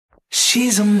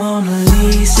She's a Mona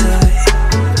Lisa.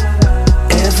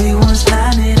 Everyone's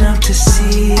lining up to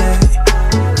see her.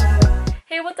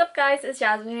 Hey, what's up guys, it's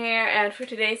Jasmine here, and for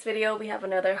today's video we have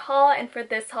another haul, and for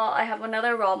this haul I have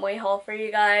another ROMWE haul for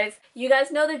you guys. You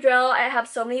guys know the drill. I have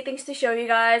so many things to show you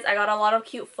guys. I got a lot of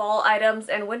cute fall items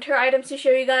and winter items to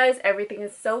show you guys. Everything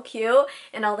is so cute,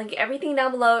 and I'll link everything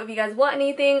down below if you guys want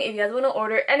anything. If you guys want to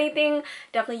order anything,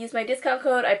 definitely use my discount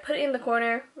code. I put it in the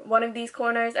corner, one of these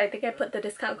corners. I think I put the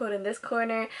discount code in this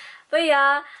corner. But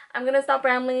yeah, I'm gonna stop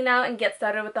rambling now and get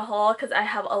started with the haul because I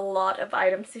have a lot of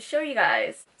items to show you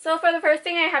guys. So for the first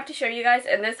thing I have to show you guys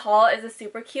in this haul is a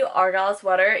super cute Argyle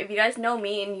sweater. If you guys know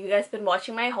me and you guys been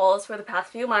watching my hauls for the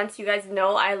past few months, you guys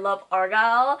know I love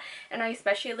Argyle, and I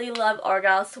especially love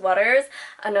Argyle sweaters.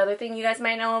 Another thing you guys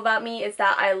might know about me is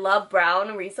that I love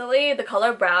brown recently. The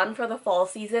color brown for the fall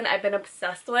season I've been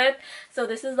obsessed with. So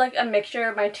this is like a mixture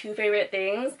of my two favorite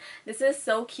things. This is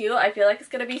so cute. I feel like it's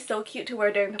gonna be so cute to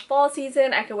wear during the fall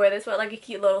season. I could wear this with like a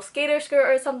cute little skater skirt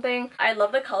or something. I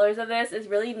love the colors of this. It's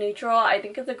really neutral. I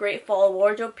think it's a great fall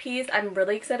wardrobe piece. I'm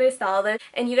really excited to style this,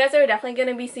 and you guys are definitely going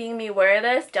to be seeing me wear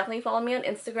this. Definitely follow me on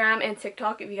Instagram and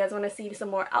TikTok if you guys want to see some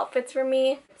more outfits from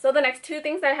me. So the next two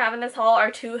things I have in this haul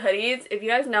are two hoodies. If you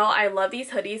guys know, I love these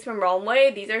hoodies from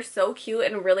ROMWE. These are so cute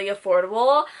and really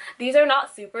affordable. These are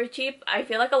not super cheap. I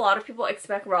feel like a lot of people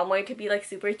expect ROMWE to be like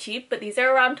super cheap, but these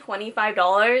are around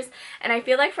 $25, and I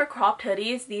feel like for cropped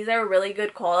hoodies, these are really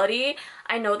good quality.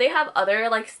 I know they have other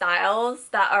like styles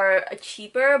that are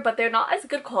cheaper, but they're not as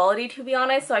good quality, to be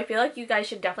honest, so I feel like you guys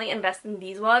should definitely invest in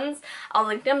these ones. I'll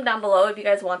link them down below if you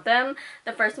guys want them.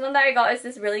 The first one that I got is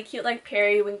this really cute like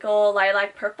periwinkle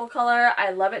lilac purple color.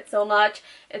 I love it so much.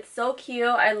 It's so cute.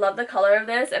 I love the color of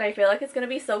this, and I feel like it's gonna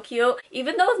be so cute.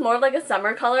 Even though it's more of like a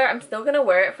summer color, I'm still gonna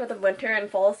wear it for the winter and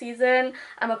fall season.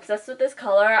 I'm obsessed with this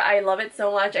color. I love it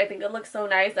so much. I think it looks so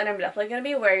nice, and I'm definitely gonna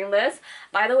be wearing this.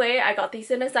 By the way, I got these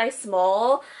in a size small.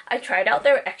 I tried out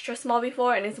their extra small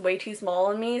before, and it's way too small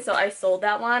on me, so I sold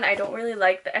that one. I don't really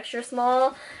like the extra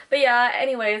small. But yeah,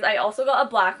 anyways, I also got a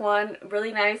black one.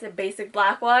 Really nice, a basic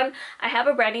black one. I have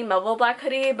a Brandy Melville black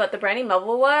hoodie, but the Brandy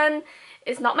Melville one,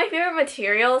 it's not my favorite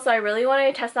material, so I really wanted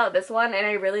to test out this one, and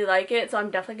I really like it, so I'm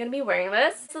definitely going to be wearing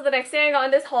this. So the next thing I got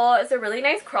in this haul is a really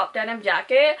nice crop denim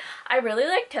jacket. I really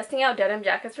like testing out denim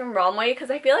jackets from ROMWE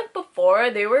because I feel like before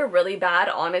they were really bad.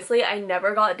 Honestly, I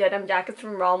never got denim jackets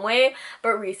from ROMWE,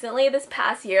 but recently, this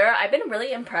past year, I've been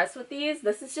really impressed with these.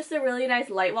 This is just a really nice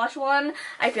light wash one.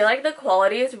 I feel like the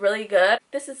quality is really good.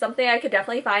 This is something I could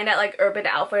definitely find at like Urban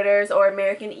Outfitters or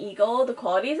American Eagle. The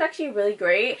quality is actually really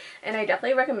great, and I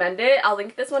definitely recommend it. I'll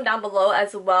link this one down below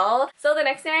as well. So the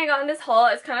next thing I got in this haul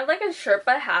is kind of like a shirt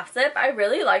but half zip. I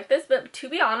really like this, but to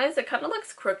be honest, it kind of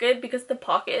looks crooked because the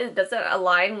pocket doesn't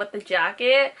align with the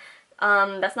jacket.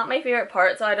 That's not my favorite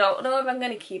part, so I don't know if I'm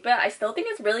gonna keep it. I still think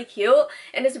it's really cute,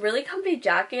 and it's a really comfy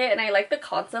jacket, and I like the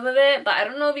concept of it, but I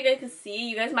don't know if you guys can see.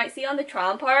 You guys might see on the try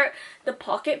on part, the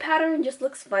pocket pattern just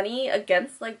looks funny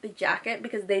against like the jacket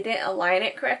because they didn't align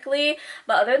it correctly.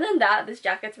 But other than that, this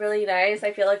jacket's really nice.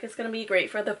 I feel like it's gonna be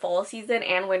great for the fall season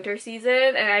and winter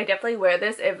season, and I definitely wear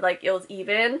this if like it was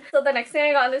even. So the next thing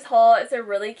I got in this haul is a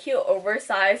really cute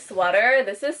oversized sweater.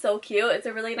 This is so cute. It's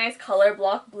a really nice color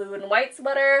block blue and white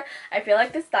sweater. I feel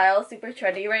like this style is super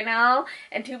trendy right now,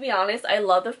 and to be honest, I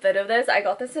love the fit of this. I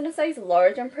got this in a size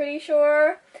large, I'm pretty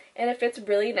sure, and it fits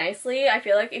really nicely. I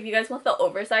feel like if you guys want the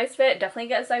oversized fit, definitely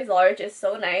get a size large. It's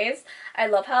so nice. I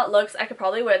love how it looks. I could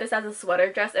probably wear this as a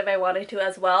sweater dress if I wanted to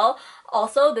as well.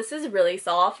 Also, this is really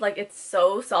soft. Like, it's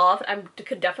so soft. I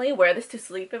could definitely wear this to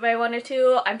sleep if I wanted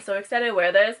to. I'm so excited to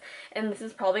wear this, and this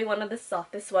is probably one of the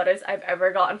softest sweaters I've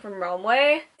ever gotten from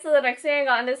ROMWE. So the next thing I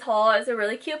got in this haul is a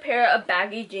really cute pair of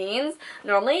baggy jeans.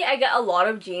 Normally, I get a lot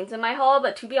of jeans in my haul,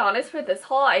 but to be honest, for this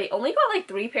haul, I only got like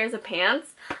 3 pairs of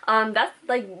pants. That's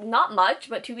like not much,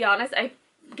 but to be honest, I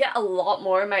get a lot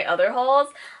more in my other hauls.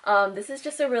 This is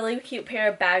just a really cute pair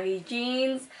of baggy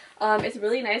jeans. It's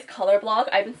really nice color block.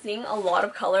 I've been seeing a lot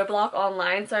of color block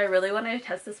online, so I really wanted to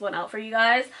test this one out for you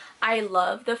guys. I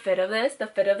love the fit of this. The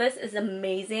fit of this is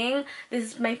amazing. This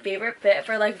is my favorite fit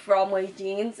for like ROMWE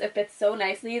jeans. It fits so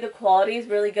nicely. The quality is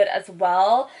really good as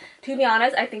well. To be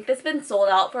honest, I think this has been sold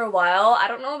out for a while. I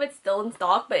don't know if it's still in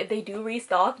stock, but if they do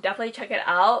restock, definitely check it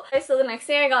out. Okay, so the next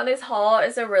thing I got in this haul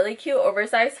is a really cute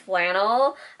oversized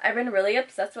flannel. I've been really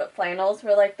obsessed with flannels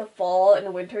for like the fall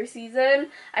and winter season.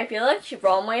 I feel like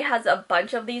ROMWE has a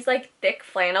bunch of these like thick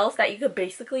flannels that you could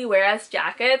basically wear as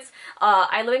jackets.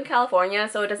 I live in California,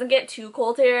 so it doesn't get too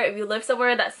cold here. If you live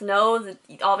somewhere that snows,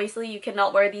 obviously you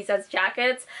cannot wear these as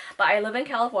jackets, but I live in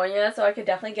California, so I could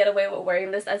definitely get away with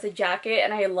wearing this as a jacket,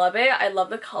 and I love it. I love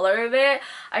the color of it.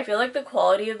 I feel like the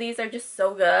quality of these are just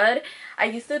so good. I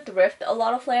used to thrift a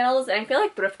lot of flannels, and I feel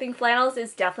like thrifting flannels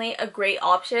is definitely a great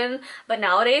option, but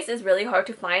nowadays it's really hard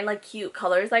to find like cute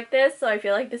colors like this, so I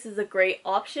feel like this is a great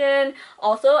option.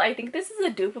 Also, I think this is a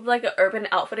dupe of like an Urban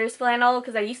Outfitters flannel,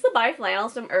 because I used to buy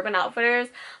flannels from Urban Outfitters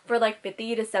for like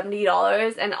 $50 to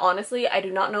 $70, and honestly I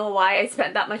do not know why I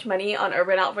spent that much money on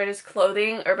Urban Outfitters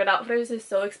clothing. Urban Outfitters is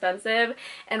so expensive,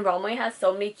 and ROMWE has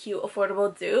so many cute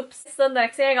affordable dupes. So the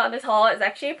next thing I got in this haul is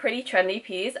actually a pretty trendy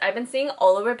piece. I've been seeing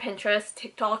all over Pinterest,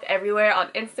 TikTok, everywhere on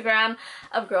Instagram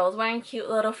of girls wearing cute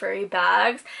little furry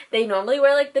bags. They normally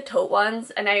wear like the tote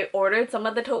ones, and I ordered some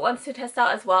of the tote ones to test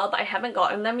out as well, but I haven't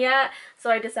gotten them yet, so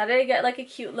I decided to get like a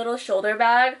cute little shoulder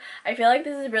bag. I feel like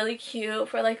this is really cute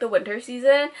for like the winter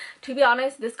season. To be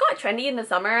honest, this got trendy in the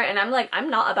summer, and I'm like, I'm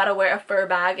not about to wear a fur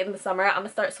bag in the summer. I'm gonna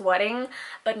start sweating,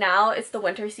 but now it's the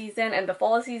winter season and the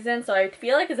fall season, so I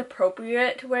feel like it's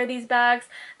appropriate to wear these bags.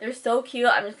 They're so cute.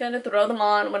 I'm just gonna throw them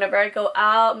on whenever I go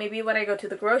out, maybe when I go to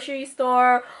the grocery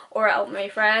store or out with my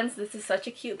friends. This is such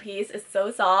a cute piece. It's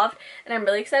so soft, and I'm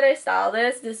really excited to style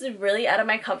this. This is really out of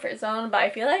my comfort zone, but I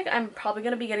feel like I'm probably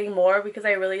gonna be getting more because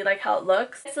I really like how it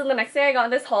looks. So the next thing I got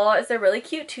in this haul is a really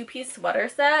cute two-piece sweater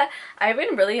set. I've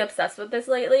been really obsessed with this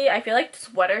lately. I feel like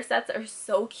sweater sets are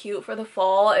so cute for the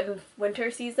fall and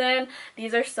winter season.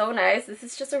 These are so nice. This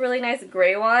is just a really nice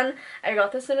gray one. I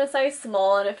got this in a size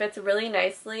small, and it fits really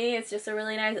nicely. It's just a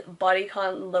really nice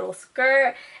bodycon little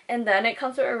skirt, and then it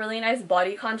comes with a really nice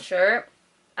bodycon shirt.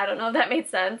 I don't know if that made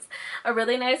sense. A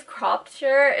really nice cropped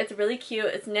shirt. It's really cute.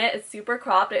 It's knit. It's super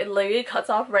cropped. It literally cuts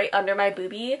off right under my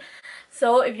boobie.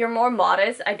 So if you're more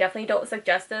modest, I definitely don't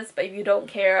suggest this, but if you don't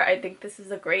care, I think this is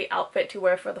a great outfit to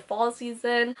wear for the fall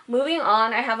season. Moving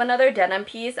on, I have another denim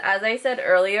piece. As I said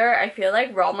earlier, I feel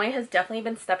like ROMWE has definitely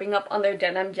been stepping up on their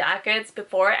denim jackets.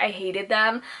 Before, I hated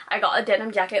them. I got a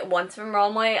denim jacket once from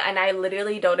ROMWE, and I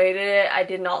literally donated it. I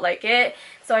did not like it.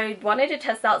 So I wanted to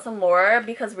test out some more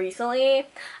because recently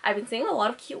I've been seeing a lot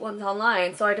of cute ones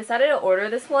online. So I decided to order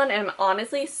this one, and I'm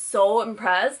honestly so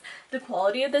impressed. The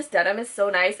quality of this denim is so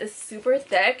nice. It's super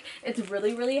thick. It's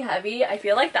really heavy. I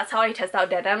feel like that's how I test out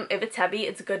denim. If it's heavy,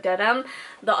 it's good denim.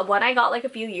 The one I got like a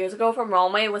few years ago from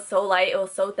ROMWE was so light. It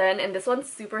was so thin, and this one's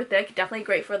super thick. Definitely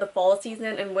great for the fall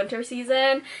season and winter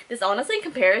season. This honestly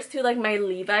compares to like my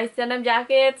Levi's denim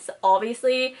jackets.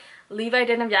 Obviously, Levi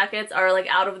denim jackets are like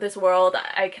out of this world.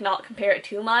 I cannot compare it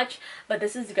too much, but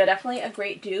this is good. Definitely a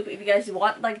great dupe if you guys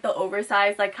want like the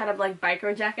oversized like kind of like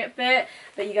biker jacket fit,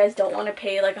 but you guys don't want to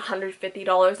pay like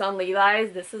 $150 on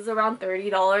Levi's. This is around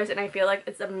 $30, and I feel like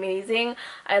it's amazing.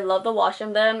 I love the wash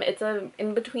of them. It's a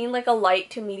in between like a light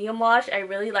to medium wash. I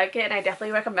really like it, and I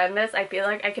definitely recommend this. I feel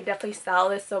like I could definitely style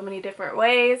this so many different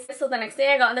ways. So the next thing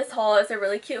I got in this haul is a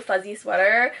really cute fuzzy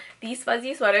sweater. These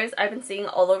fuzzy sweaters I've been seeing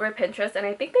all over Pinterest, and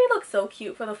I think they look so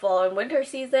cute for the fall and winter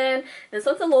season. This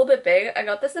one's a little bit big. I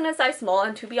got this in a size small,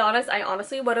 and to be honest, I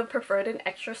honestly would have preferred an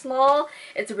extra small.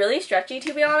 It's really stretchy,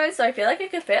 to be honest, so I feel like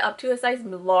it could fit up to a size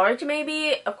large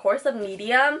maybe. Of course, a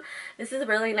medium. This is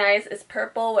really nice. It's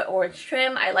purple with orange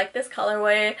trim. I like this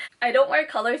colorway. I don't wear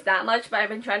colors that much, but I've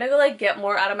been trying to like get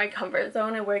more out of my comfort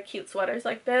zone and wear cute sweaters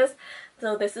like this.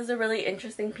 So this is a really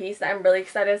interesting piece that I'm really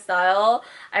excited to style.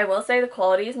 I will say the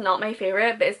quality is not my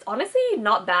favorite, but it's honestly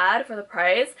not bad for the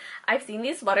price. I've seen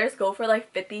these sweaters go for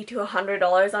like $50 to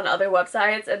 $100 on other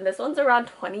websites, and this one's around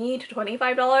 $20 to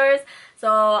 $25. So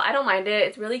I don't mind it.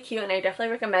 It's really cute, and I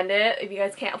definitely recommend it. If you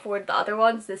guys can't afford the other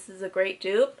ones, this is a great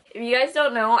dupe. If you guys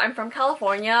don't know, I'm from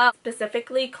California,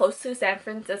 specifically close to San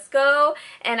Francisco,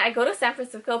 and I go to San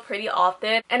Francisco pretty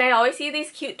often, and I always see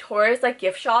these cute tourist like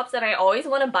gift shops, and I always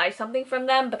want to buy something from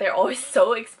them, but they're always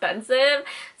so expensive.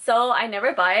 So I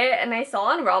never buy it, and I saw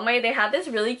on ROMWE they had this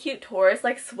really cute tourist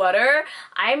like sweater.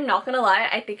 I'm not gonna lie,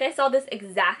 I think I saw this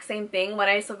exact same thing when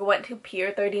I went to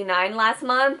Pier 39 last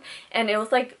month, and it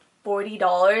was like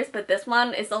 $40, but this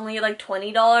one is only like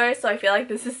 $20, so I feel like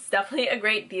this is definitely a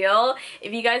great deal.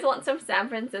 If you guys want some San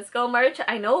Francisco merch,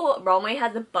 I know ROMWE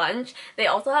has a bunch. They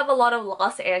also have a lot of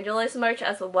Los Angeles merch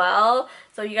as well,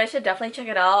 so you guys should definitely check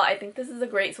it out. I think this is a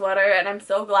great sweater, and I'm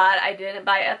so glad I didn't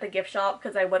buy it at the gift shop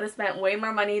because I would have spent way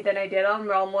more money than I did on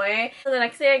ROMWE. So the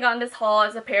next thing I got in this haul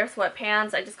is a pair of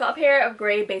sweatpants. I just got a pair of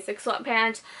gray basic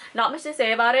sweatpants. Not much to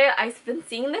say about it. I've been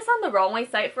seeing this on the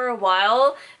ROMWE site for a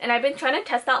while, and I've been trying to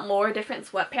test out more different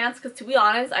sweatpants because, to be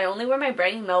honest, I only wear my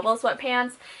Brandy Melville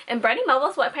sweatpants, and Brandy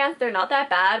Melville sweatpants, they're not that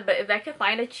bad, but if I could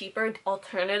find a cheaper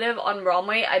alternative on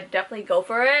ROMWE, I'd definitely go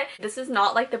for it. This is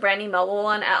not like the Brandy Melville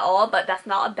one at all, but that's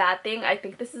not a bad thing. I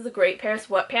think this is a great pair of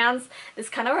sweatpants. This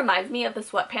kind of reminds me of the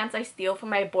sweatpants I steal from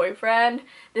my boyfriend.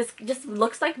 This just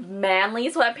looks like manly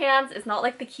sweatpants. It's not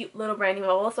like the cute little Brandy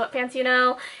Melville sweatpants, you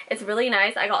know. It's really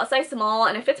nice. I got a size small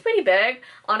and it fits pretty big.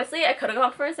 Honestly, I could have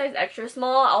gone for a size extra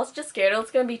small. I was just scared it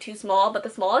was going to be too small, but the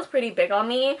small is pretty big on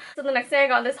me. So the next thing I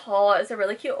got in this haul is a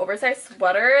really cute oversized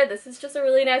sweater. This is just a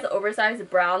really nice oversized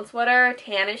brown sweater,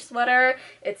 tannish sweater.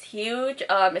 It's huge.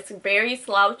 It's very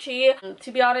slouchy.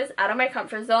 To be honest, out of my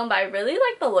comfort zone, but I really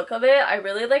like the look of it. I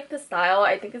really like the style.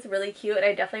 I think it's really cute and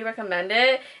I definitely recommend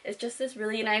it. It's just this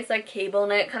really nice like cable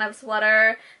knit kind of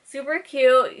sweater. Super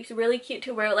cute. It's really cute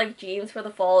to wear with like jeans for the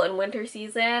fall and winter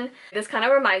season. This kind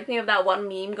of reminds me of that one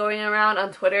meme going around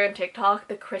on Twitter and TikTok,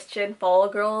 the Christian fall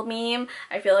girl meme.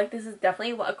 I feel like this is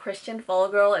definitely what a Christian fall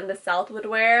girl in the South would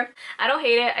wear. I don't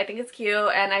hate it. I think it's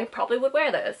cute and I probably would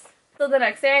wear this. So the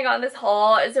next thing I got in this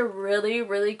haul is a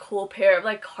really cool pair of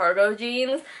like cargo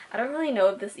jeans. I don't really know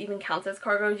if this even counts as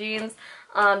cargo jeans.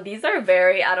 These are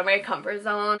very out of my comfort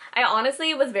zone. I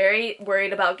honestly was very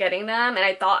worried about getting them and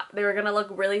I thought they were gonna look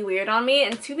really weird on me,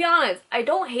 and to be honest, I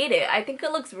don't hate it. I think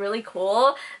it looks really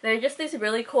cool. They're just this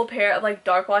really cool pair of like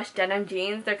dark wash denim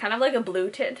jeans. They're kind of like a blue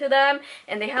tint to them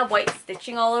and they have white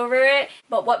stitching all over it,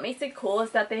 but what makes it cool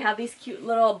is that they have these cute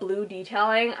little blue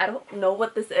detailing. I don't know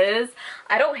what this is.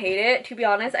 I don't hate it, to be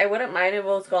honest. I wouldn't mind if it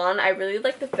was gone. I really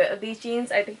like the fit of these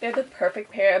jeans. I think they're the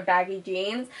perfect pair of baggy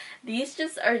jeans. These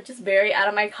are just very out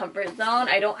of my comfort zone.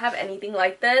 I don't have anything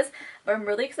like this, but I'm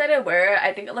really excited to wear it.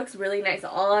 I think it looks really nice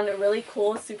on, really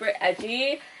cool, super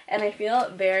edgy, and I feel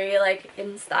very like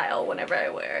in style whenever I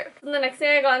wear it. And the next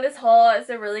thing I got in this haul is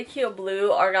a really cute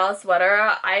blue argyle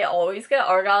sweater. I always get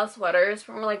argyle sweaters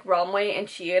from like ROMWE and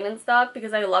Shein and stuff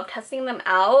because I love testing them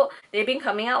out. They've been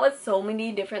coming out with so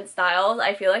many different styles.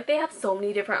 I feel like they have so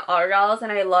many different argyles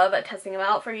and I love testing them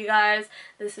out for you guys.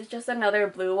 This is just another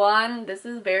blue one. This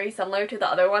is very similar to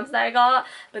the other ones that I got,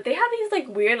 but they have these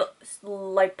like weird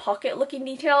like pocket looking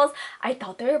details. I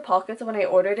thought they were pockets when I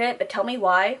ordered it, but tell me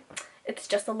why. It's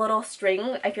just a little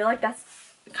string. I feel like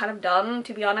that's kind of dumb,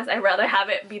 to be honest. I'd rather have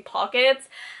it be pockets.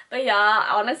 But yeah,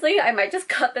 honestly, I might just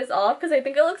cut this off because I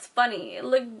think it looks funny.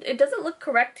 It doesn't look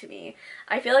correct to me.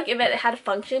 I feel like if it had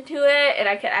function to it and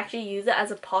I could actually use it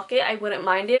as a pocket, I wouldn't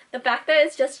mind it. The fact that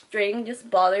it's just string just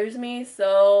bothers me,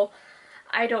 so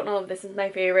I don't know if this is my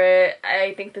favorite.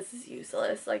 I think this is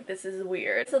useless. Like, this is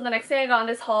weird. So the next thing I got in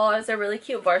this haul is a really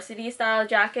cute varsity style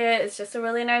jacket. It's just a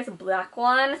really nice black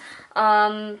one.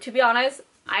 To be honest,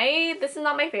 this is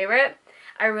not my favorite.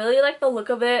 I really like the look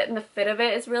of it and the fit of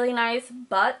it is really nice,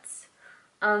 but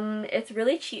it's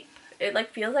really cheap. It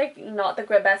like feels like not the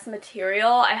best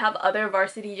material. I have other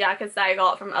varsity jackets that I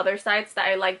got from other sites that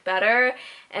I like better,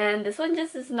 and this one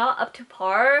just is not up to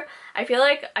par. I feel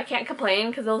like I can't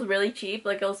complain because it was really cheap.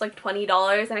 Like, it was like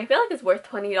 $20 and I feel like it's worth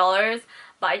 $20,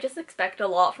 but I just expect a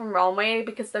lot from ROMWE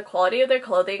because the quality of their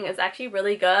clothing is actually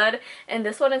really good, and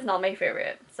this one is not my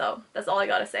favorite. So that's all I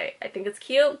gotta say. I think it's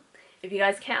cute. If you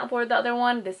guys can't afford the other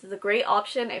one, this is a great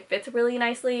option. It fits really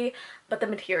nicely, but the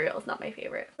material is not my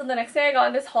favorite. So the next thing I got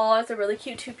in this haul is a really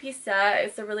cute two-piece set.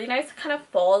 It's a really nice kind of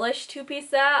fallish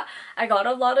two-piece set. I got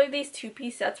a lot of these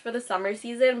two-piece sets for the summer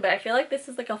season, but I feel like this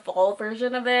is like a fall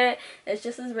version of it. It's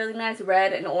just this really nice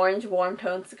red and orange warm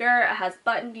tone skirt. It has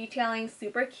button detailing,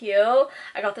 super cute.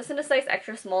 I got this in a size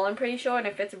extra small, I'm pretty sure, and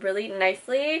it fits really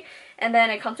nicely. And then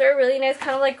it comes with a really nice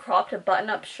kind of like cropped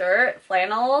button-up shirt,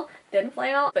 flannel, thin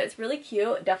flannel, but it's really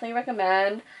cute. Definitely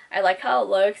recommend. I like how it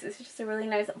looks. It's just a really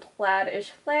nice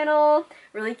plaid-ish flannel.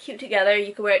 Really cute together.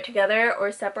 You can wear it together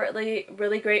or separately.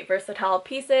 Really great versatile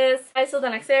pieces. So the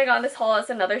next thing I got in this haul is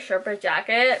another Sherpa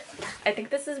jacket. I think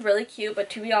this is really cute, but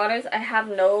to be honest, I have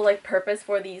no like purpose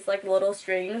for these like little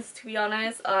strings, to be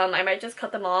honest. I might just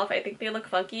cut them off. I think they look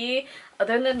funky.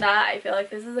 Other than that, I feel like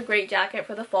this is a great jacket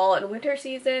for the fall and winter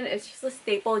season. It's just a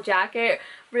staple jacket.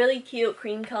 Really cute,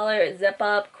 cream color, zip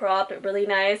up, cropped, really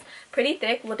nice. Pretty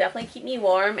thick, will definitely keep me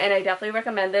warm, and I definitely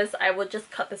recommend this. I would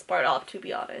just cut this part off, to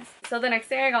be honest. So the next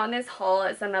thing I got in this haul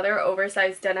is another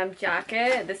oversized denim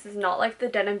jacket. This is not like the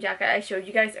denim jacket I showed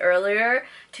you guys earlier.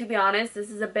 To be honest,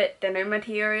 this is a bit thinner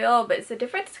material, but it's a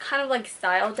different kind of like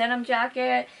style denim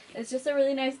jacket. It's just a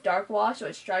really nice dark wash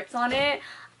with stripes on it.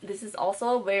 This is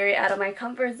also very out of my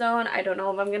comfort zone. I don't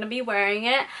know if I'm going to be wearing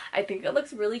it. I think it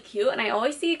looks really cute, and I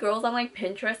always see girls on like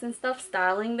Pinterest and stuff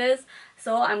styling this.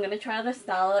 so I'm gonna try to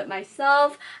style it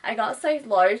myself. I got size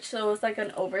large, so it's like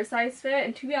an oversized fit,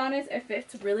 and to be honest, it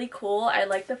fits really cool. I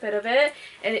like the fit of it.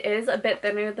 It is a bit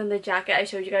thinner than the jacket I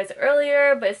showed you guys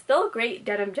earlier, but it's still a great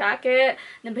denim jacket.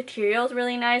 The material is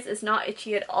really nice. It's not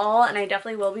itchy at all, and I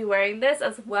definitely will be wearing this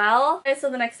as well. Okay, so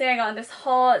the next thing I got in this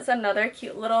haul is another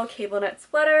cute little cable knit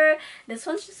sweater. This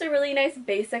one's just a really nice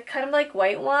basic kind of like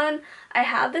white one. I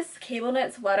have this cable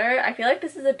knit sweater. I feel like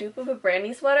this is a dupe of a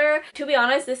Brandy sweater. To be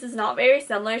honest, this is not very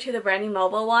similar to the Brandy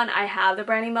Melville one. I have the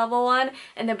Brandy Melville one,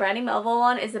 and the Brandy Melville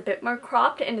one is a bit more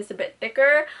cropped and it's a bit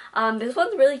thicker. This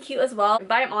one's really cute as well,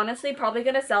 but I'm honestly probably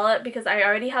gonna sell it because I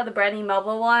already have the Brandy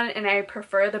Melville one and I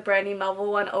prefer the Brandy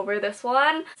Melville one over this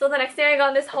one. So the next thing I got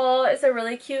in this haul is a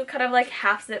really cute kind of like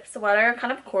half zip sweater,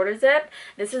 kind of quarter zip.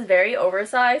 This is very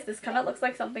oversized. This kind of looks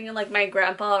like something like my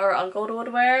grandpa or uncle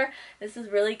would wear. This is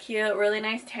really cute, really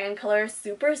nice tan color,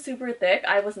 super thick.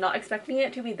 I was not expecting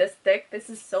it to be this thick. This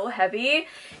is so heavy.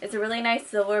 It's a really nice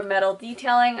silver metal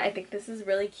detailing. I think this is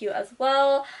really cute as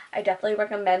well. I definitely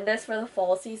recommend this for the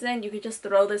fall season. You could just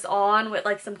throw this on with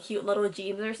like some cute little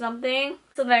jeans or something.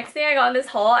 So the next thing I got in this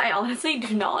haul, I honestly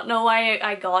do not know why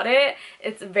I got it.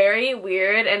 It's very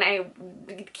weird and I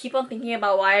keep on thinking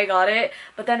about why I got it,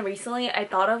 but then recently I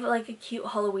thought of like a cute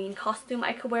Halloween costume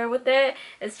I could wear with it.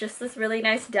 It's just this really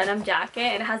nice denim jacket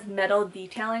and it has metal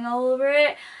detailing all over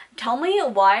it. Tell me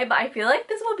why, but I feel like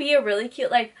this will be a really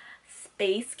cute like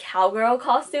space cowgirl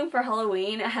costume for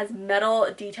Halloween. It has metal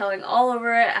detailing all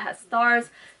over it. It has stars.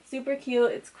 Super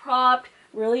cute. It's cropped.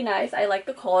 Really nice. I like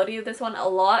the quality of this one a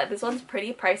lot. This one's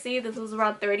pretty pricey. This was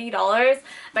around $30,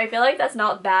 but I feel like that's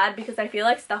not bad because I feel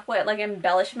like stuff with like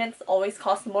embellishments always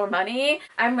cost more money.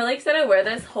 I'm really excited to wear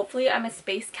this. Hopefully I'm a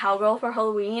space cowgirl for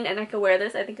Halloween and I could wear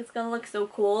this. I think it's gonna look so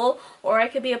cool. Or I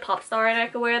could be a pop star and I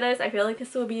could wear this. I feel like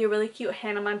this would be a really cute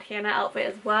Hannah Montana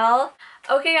outfit as well.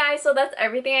 Okay guys, so that's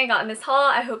everything I got in this haul.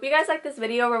 I hope you guys liked this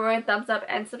video. Remember to thumbs up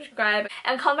and subscribe,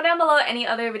 and comment down below any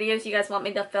other videos you guys want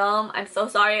me to film. I'm so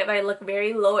sorry if I look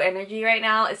very low energy right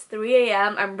now. It's 3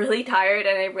 a.m. I'm really tired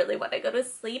and I really want to go to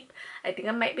sleep. I think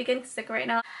I might be getting sick right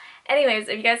now. Anyways,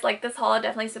 if you guys like this haul,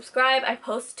 definitely subscribe. I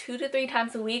post 2 to 3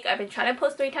 times a week. I've been trying to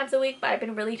post 3 times a week, but I've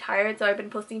been really tired, so I've been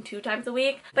posting 2 times a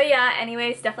week. But yeah,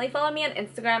 anyways, definitely follow me on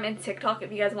Instagram and TikTok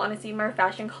if you guys want to see more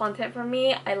fashion content from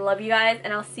me. I love you guys,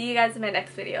 and I'll see you guys in my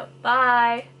next video.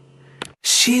 Bye!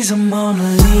 She's a Mona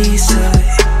Lisa.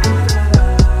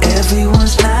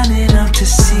 Everyone's lining up to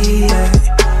see her.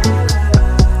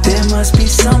 There must be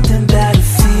something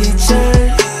better.